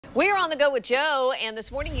We're on the go with Joe, and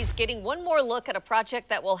this morning he's getting one more look at a project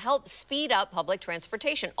that will help speed up public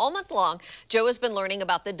transportation. All month long, Joe has been learning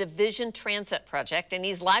about the Division Transit project, and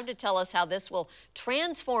he's live to tell us how this will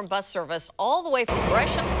transform bus service all the way from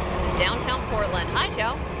Gresham to downtown Portland. Hi,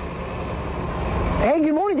 Joe. Hey,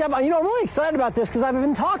 good morning, Deb. You know, I'm really excited about this because I've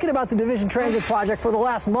been talking about the Division Transit project for the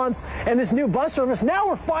last month and this new bus service. Now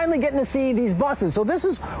we're finally getting to see these buses. So this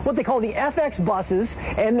is what they call the FX buses,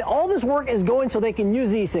 and all this work is going so they can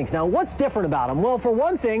use these things. Now, what's different about them? Well, for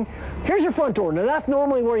one thing, here's your front door. Now, that's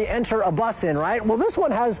normally where you enter a bus in, right? Well, this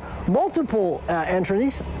one has multiple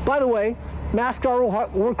entries. By the way, masks are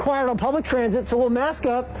required on public transit, so we'll mask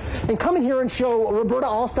up and come in here and show Roberta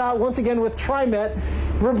Allstott once again with TriMet's.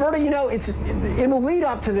 Roberta, you know, it's in the lead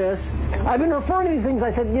up to this, I've been referring to these things.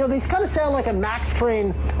 I said, you know, these kind of sound like a MAX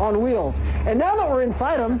train on wheels. And now that we're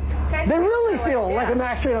inside them, they really feel like a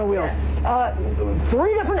MAX train on wheels.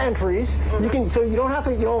 3 different entries. You can, so you don't have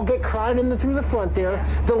to, you know, get crowded in through the front there.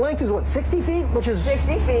 The length is what, 60 feet, which is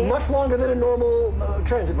 60 feet, much longer than a normal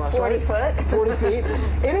transit bus. 40 right? foot. 40 feet.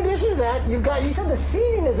 In addition to that, you said the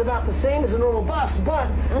seating is about the same as a normal bus, but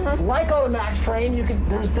like on a MAX train, you can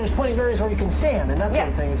there's plenty of areas where you can stand and that sort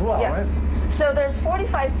of thing as well, right? So there's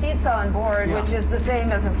 45 seats on board, which is the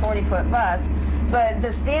same as a 40-foot bus, but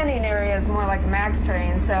the standing area is more like a MAX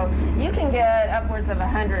train, so you can get upwards of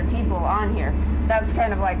 100 people on here. That's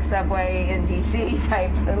kind of like subway in DC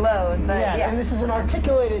type load. But and this is an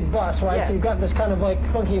articulated bus, right? So you've got this kind of like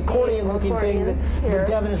funky accordion-looking thing that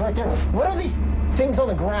Devin is right there. What are these things on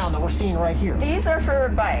the ground that we're seeing right here? These are for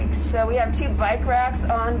bikes. So we have 2 bike racks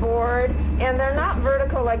on board, and they're not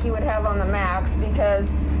vertical like you would have on the MAX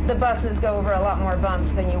because the buses go over a lot more bumps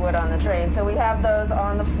than you would on the train. So we have those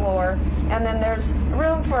on the floor, and then there's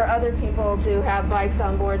room for other people to have bikes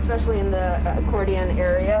on board, especially in the accordion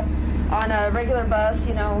area. On a regular bus,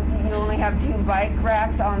 you know, you only have 2 bike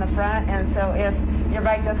racks on the front, and so if your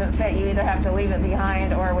bike doesn't fit, you either have to leave it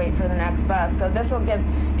behind or wait for the next bus. So this will give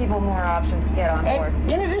people more options to get on board.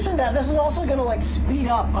 In addition to that, this is also going to like speed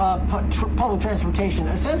up public transportation.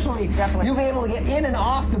 Essentially, you'll be able to get in and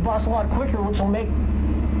off the bus a lot quicker, which will make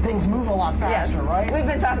things move a lot faster, right? We've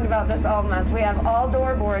been talking about this all month. We have all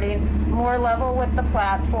door boarding, more level with the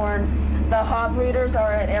platforms. The hop readers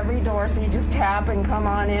are at every door, so you just tap and come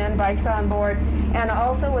on in, bikes on board. And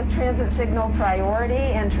also with transit signal priority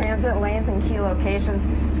and transit lanes and key locations,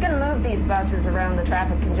 it's going to move these buses around the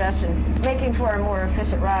traffic congestion, making for a more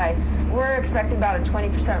efficient ride. We're expecting about a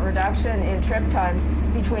 20% reduction in trip times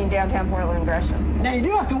between downtown Portland and Gresham. Now, you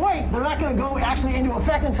do have to wait. They're not going to go actually into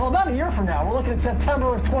effect until about a year from now. We're looking at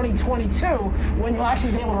September of 2022 when you'll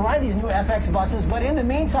actually be able to ride these new FX buses. But in the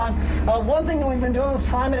meantime, one thing that we've been doing with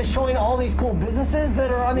TriMet is showing all these cool businesses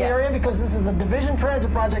that are on the area, because this is the Division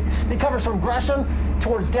Transit project. It covers from Gresham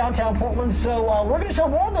towards downtown Portland. So we're going to show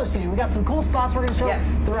more of those to you. We got some cool spots we're going to show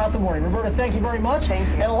throughout the morning. Roberta, thank you very much. Thank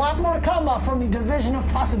you. And a lot more to come from the Division of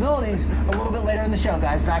Possibilities a little bit later in the show,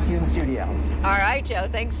 guys. Back to you in the studio. All right, Joe.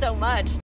 Thanks so much.